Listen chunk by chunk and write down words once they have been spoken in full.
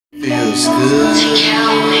Feels good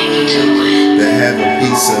to have a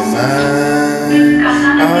peace of mind.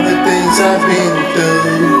 All the things I've been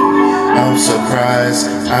through, I'm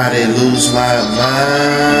surprised I didn't lose my mind.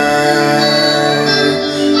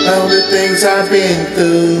 All the things I've been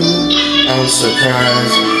through, I'm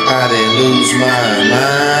surprised I didn't lose my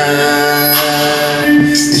mind.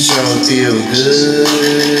 It sure feel good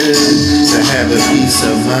to have a peace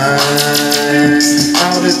of mind.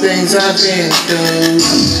 All the things I've been through,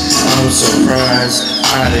 I'm surprised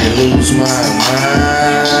I didn't lose my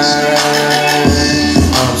mind.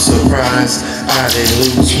 I'm surprised I didn't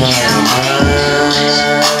lose my mind.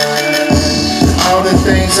 All the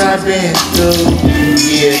things I've been through,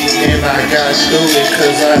 yeah, and I got through it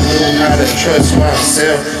cause I knew how to trust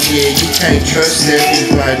myself. Yeah, you can't trust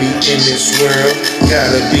everybody in this world.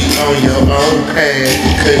 Gotta be on your own path,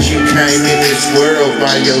 cause you came in this world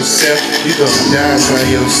by yourself. You gonna die by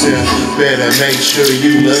yourself. Better make sure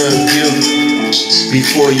you love you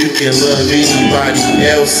before you can love anybody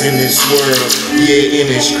else in this world. Yeah, and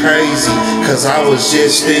it's crazy, cause I was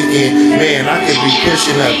just thinking, man, I could be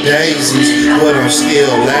pushing up daisies, but I'm still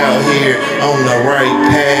out here on the right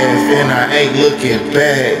path, and I ain't looking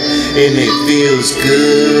back, and it feels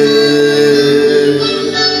good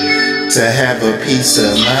to have a peace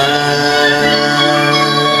of mind.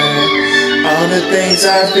 All the things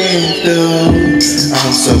I've been through,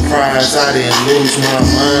 I'm surprised I didn't lose my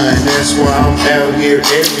mind. That's why I'm out here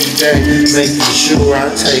every day, making sure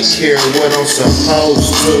I take care of what I'm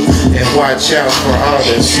supposed to, and watch out for all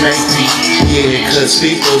the snakes. Yeah, cause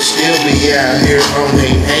people still be out here on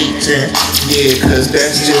they hating. Yeah, cause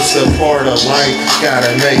that's just a part of life.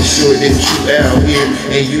 Gotta make sure that you out here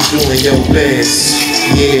and you doing your best.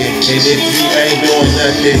 Yeah, and if you ain't doing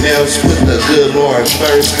nothing else, put the good Lord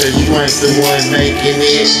first, cause you ain't the one making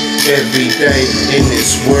it every day in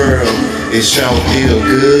this world. It sure feel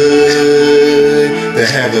good to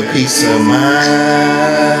have a peace of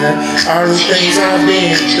mind. All the things I've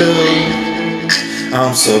been through,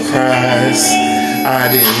 I'm surprised I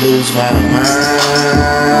didn't lose my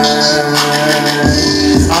mind.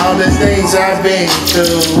 All the things I've been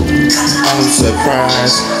through, I'm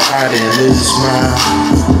surprised I didn't lose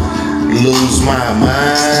my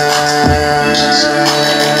mind.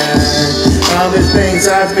 All the things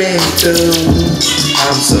I've been through,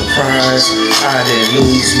 I'm surprised I didn't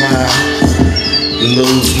lose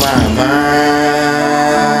my mind.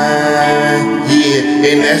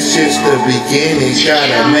 Yeah, and that's just the beginning.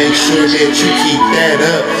 Gotta make sure that you keep that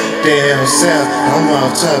up down south. I'm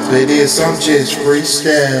on top of this, I'm just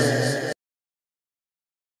freestyling.